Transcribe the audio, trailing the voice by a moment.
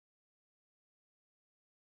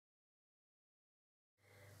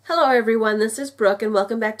Hello everyone, this is Brooke and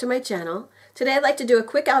welcome back to my channel. Today I'd like to do a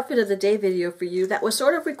quick outfit of the day video for you that was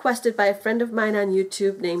sort of requested by a friend of mine on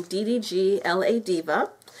YouTube named DDG LA Diva.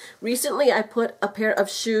 Recently I put a pair of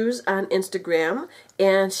shoes on Instagram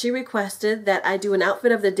and she requested that I do an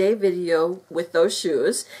outfit of the day video with those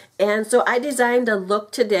shoes. And so I designed a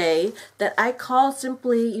look today that I call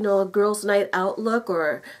simply, a girls' night out look,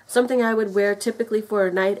 or something I would wear typically for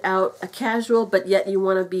a night out, a casual, but yet you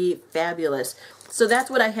want to be fabulous. So that's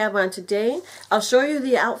what I have on today. I'll show you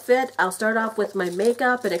the outfit. I'll start off with my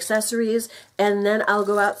makeup and accessories, and then I'll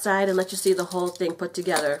go outside and let you see the whole thing put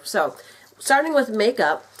together. So, starting with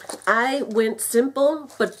makeup, I went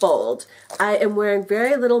simple but bold. I am wearing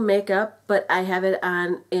very little makeup, but I have it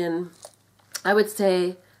on in, I would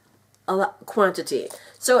say, a lot quantity.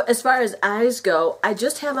 So as far as eyes go, I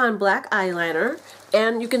just have on black eyeliner,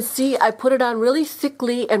 and you can see I put it on really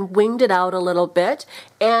thickly and winged it out a little bit,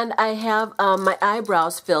 and I have my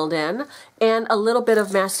eyebrows filled in and a little bit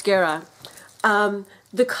of mascara.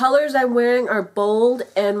 The colors I'm wearing are bold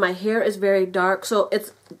and my hair is very dark, so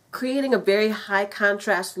it's creating a very high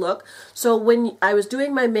contrast look. So when I was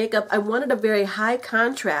doing my makeup, I wanted a very high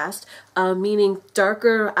contrast, meaning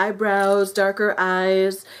darker eyebrows, darker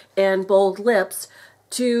eyes, and bold lips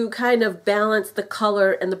to kind of balance the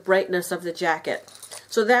color and the brightness of the jacket.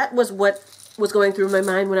 So that was what was going through my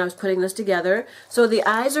mind when I was putting this together. So the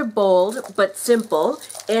eyes are bold but simple,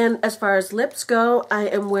 and as far as lips go, I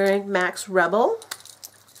am wearing MAC's Rebel,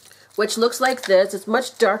 which looks like this. It's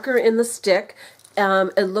much darker in the stick.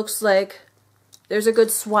 It looks like there's a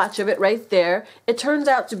good swatch of it right there. It turns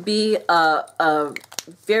out to be a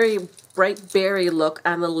very bright berry look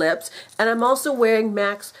on the lips. And I'm also wearing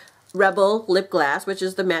MAC's Rebel lip gloss, which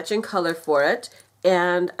is the matching color for it.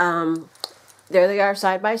 And there they are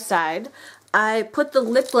side by side. I put the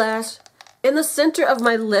lip gloss in the center of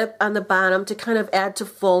my lip on the bottom to kind of add to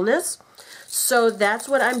fullness. So that's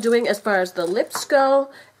what I'm doing as far as the lips go.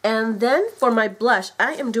 And then for my blush,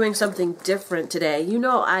 I am doing something different today. You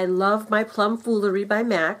know I love my Plum Foolery by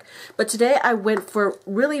MAC, but today I went for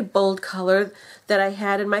really bold color that I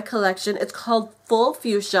had in my collection. It's called Full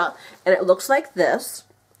Fuchsia, and it looks like this.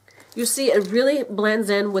 You see it really blends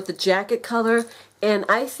in with the jacket color, and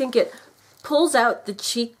I think it pulls out the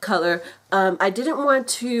cheek color. I didn't want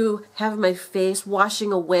to have my face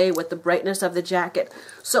washing away with the brightness of the jacket,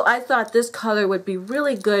 so I thought this color would be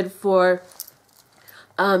really good for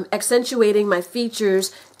accentuating my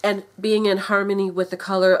features and being in harmony with the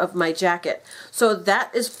color of my jacket. So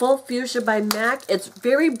that is Full Fuchsia by MAC. It's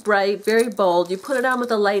very bright, very bold. You put it on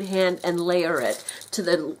with a light hand and layer it to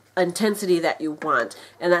the intensity that you want,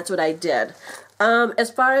 and that's what I did.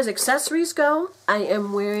 As far as accessories go, I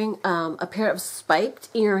am wearing a pair of spiked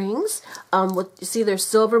earrings. You see they're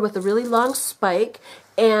silver with a really long spike,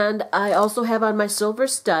 and I also have on my silver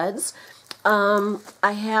studs.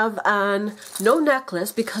 I have on no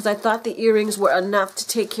necklace because I thought the earrings were enough to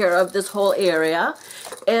take care of this whole area.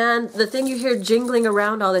 And the thing you hear jingling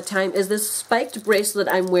around all the time is this spiked bracelet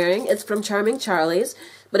I'm wearing. It's from Charming Charlie's,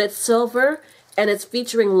 but it's silver and it's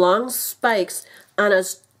featuring long spikes on a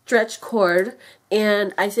stretch cord,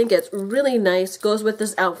 and I think it's really nice. Goes with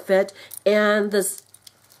this outfit. And this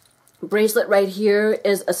bracelet right here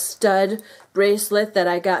is a stud bracelet that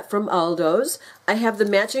I got from Aldo's. I have the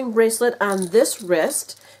matching bracelet on this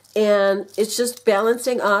wrist, and it's just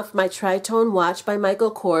balancing off my Tritone watch by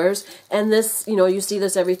Michael Kors. And this, you see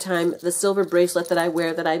this every time, the silver bracelet that I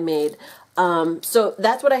wear that I made. So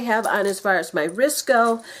that's what I have on as far as my wrists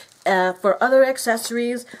go. For other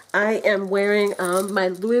accessories, I am wearing my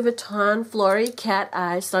Louis Vuitton Flory Cat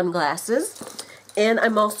Eye sunglasses, and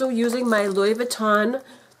I'm also using my Louis Vuitton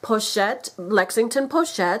pochette, Lexington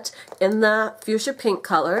pochette, in the fuchsia pink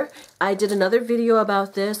color. I did another video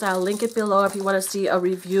about this. I'll link it below if you want to see a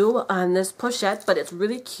review on this pochette, but it's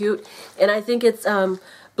really cute, and I think it's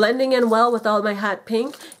blending in well with all my hot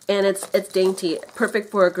pink, and it's dainty, perfect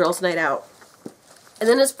for a girls' night out. And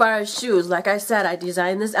then as far as shoes, like I said, I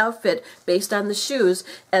designed this outfit based on the shoes,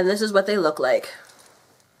 and this is what they look like.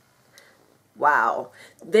 Wow.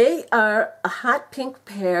 They are a hot pink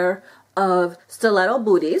pair of stiletto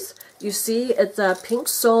booties. You see it's a pink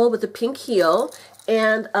sole with a pink heel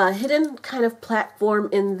and a hidden kind of platform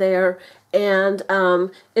in there, and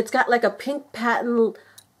it's got like a pink patent,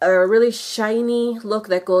 a really shiny look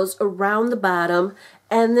that goes around the bottom,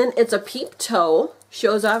 and then it's a peep toe,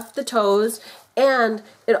 shows off the toes, and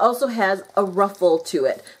it also has a ruffle to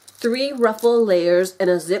it. 3 ruffle layers and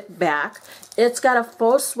a zip back. It's got a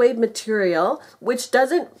faux suede material, which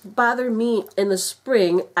doesn't bother me in the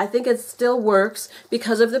spring. I think it still works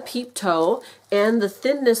because of the peep toe, and the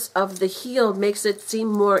thinness of the heel makes it seem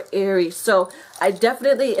more airy. So I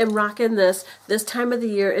definitely am rocking this time of the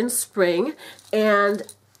year in spring, and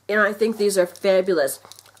I think these are fabulous.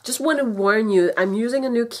 Just want to warn you, I'm using a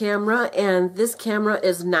new camera, and this camera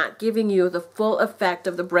is not giving you the full effect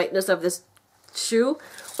of the brightness of this shoe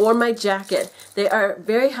or my jacket. They are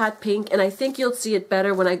very hot pink, and I think you'll see it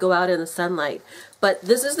better when I go out in the sunlight. But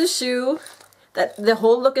this is the shoe that the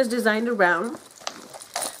whole look is designed around.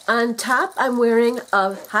 On top, I'm wearing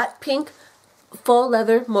a hot pink faux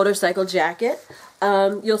leather motorcycle jacket.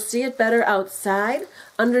 You'll see it better outside.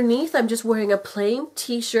 Underneath, I'm just wearing a plain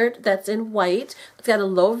t-shirt that's in white. It's got a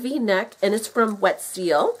low V-neck, and it's from Wet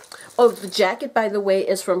Seal. Oh, the jacket, by the way,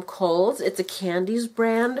 is from Kohl's. It's a Candies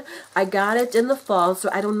brand. I got it in the fall, so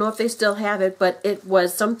I don't know if they still have it, but it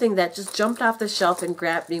was something that just jumped off the shelf and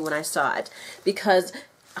grabbed me when I saw it. Because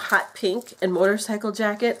hot pink and motorcycle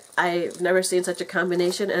jacket, I've never seen such a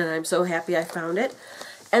combination, and I'm so happy I found it.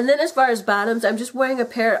 And then as far as bottoms, I'm just wearing a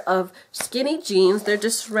pair of skinny jeans. They're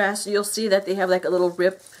distressed. You'll see that they have like a little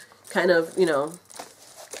rip kind of, you know,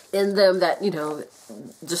 in them, that, you know,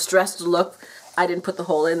 distressed look. I didn't put the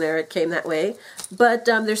hole in there. It came that way. But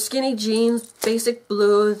they're skinny jeans, basic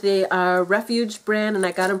blue. They are Refuge brand, and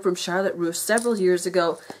I got them from Charlotte Russe several years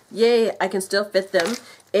ago. Yay, I can still fit them.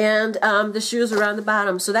 And the shoes around the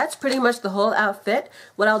bottom. So that's pretty much the whole outfit.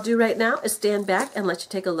 What I'll do right now is stand back and let you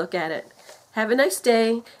take a look at it. Have a nice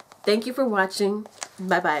day. Thank you for watching.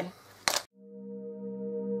 Bye-bye.